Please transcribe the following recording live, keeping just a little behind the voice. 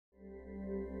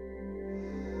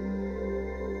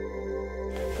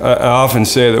I often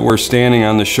say that we're standing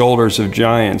on the shoulders of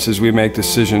giants as we make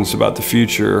decisions about the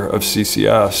future of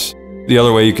CCS. The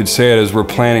other way you could say it is we're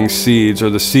planting seeds,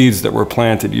 or the seeds that were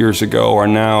planted years ago are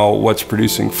now what's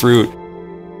producing fruit.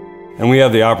 And we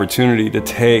have the opportunity to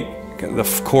take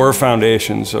the core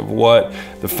foundations of what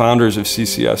the founders of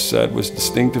CCS said was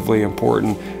distinctively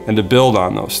important and to build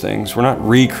on those things. We're not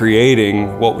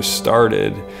recreating what was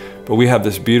started, but we have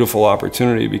this beautiful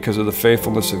opportunity because of the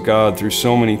faithfulness of God through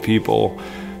so many people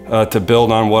to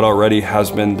build on what already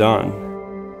has been done.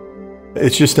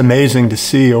 It's just amazing to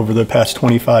see over the past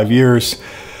 25 years.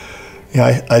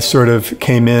 I sort of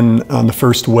came in on the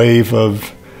first wave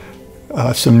of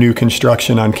some new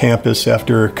construction on campus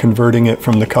after converting it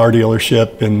from the car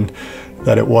dealership and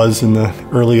that it was in the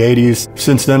early 80s.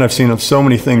 Since then I've seen so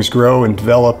many things grow and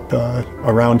develop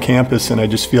around campus, and I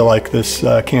just feel like this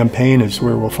campaign is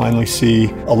where we'll finally see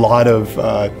a lot of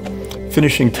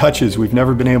finishing touches we've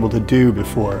never been able to do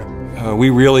before. We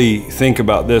really think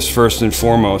about this first and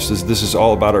foremost as this is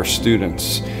all about our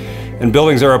students. And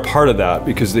buildings are a part of that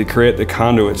because they create the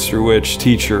conduits through which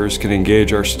teachers can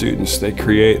engage our students. They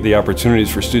create the opportunities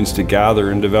for students to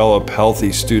gather and develop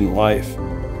healthy student life.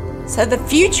 So the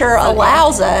future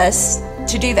allows us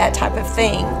to do that type of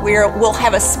thing. We'll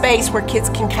have a space where kids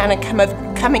can kind of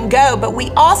come and go, but we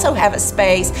also have a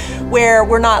space where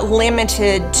we're not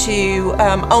limited to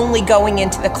only going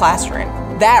into the classroom.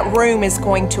 That room is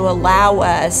going to allow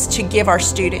us to give our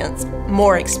students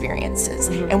more experiences.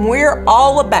 And we're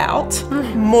all about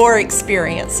more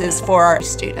experiences for our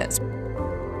students.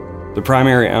 The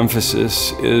primary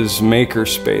emphasis is maker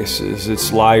spaces,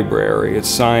 it's library, it's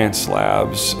science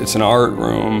labs, it's an art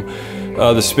room.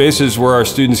 The spaces where our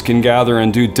students can gather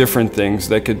and do different things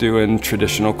they could do in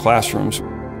traditional classrooms.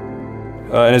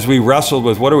 And as we wrestled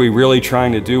with what are we really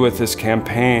trying to do with this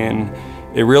campaign,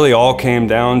 it really all came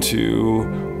down to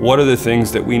what are the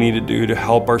things that we need to do to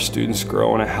help our students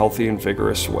grow in a healthy and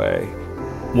vigorous way.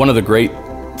 One of the great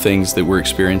things that we're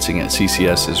experiencing at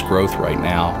CCS is growth right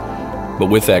now, but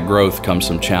with that growth comes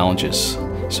some challenges.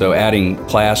 So adding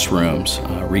classrooms,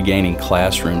 regaining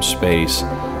classroom space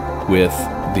with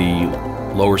the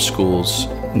lower school's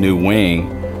new wing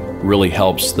really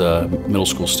helps the middle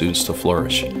school students to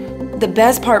flourish. The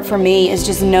best part for me is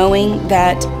just knowing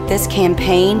that this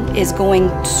campaign is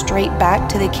going straight back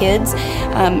to the kids.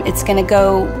 It's going to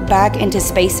go back into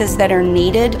spaces that are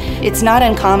needed. It's not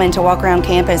uncommon to walk around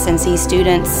campus and see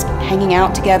students hanging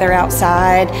out together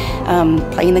outside,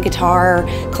 playing the guitar,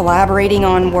 collaborating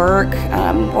on work,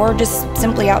 or just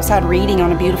simply outside reading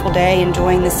on a beautiful day,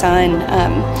 enjoying the sun.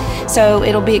 So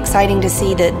it'll be exciting to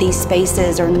see that these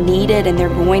spaces are needed and they're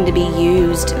going to be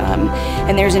used,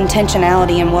 and there's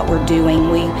intentionality in what we're doing.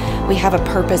 We have a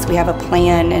purpose, we have a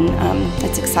plan, and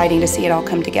it's exciting to see it all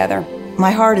come together.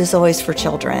 My heart is always for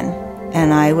children,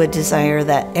 and I would desire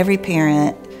that every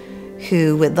parent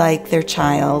who would like their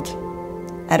child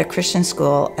at a Christian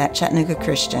school at Chattanooga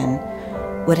Christian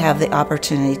would have the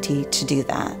opportunity to do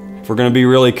that. If we're going to be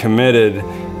really committed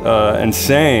and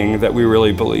saying that we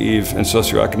really believe in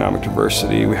socioeconomic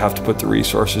diversity, we have to put the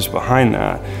resources behind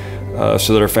that.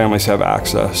 So that our families have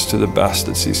access to the best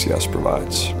that CCS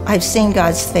provides. I've seen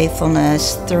God's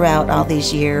faithfulness throughout all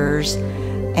these years,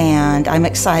 and I'm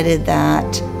excited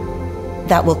that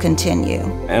that will continue.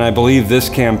 And I believe this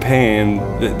campaign,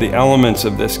 the elements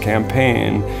of this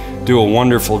campaign, do a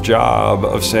wonderful job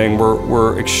of saying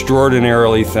we're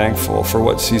extraordinarily thankful for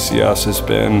what CCS has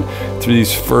been through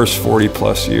these first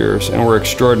 40+ years, and we're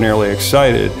extraordinarily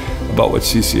excited about what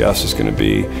CCS is going to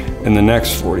be in the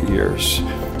next 40 years.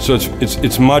 So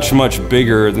it's much, much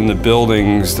bigger than the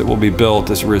buildings that will be built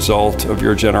as a result of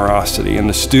your generosity and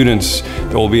the students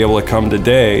that will be able to come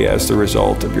today as the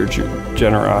result of your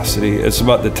generosity. It's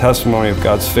about the testimony of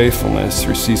God's faithfulness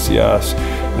through CCS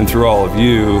and through all of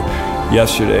you,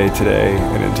 yesterday, today,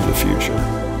 and into the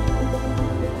future.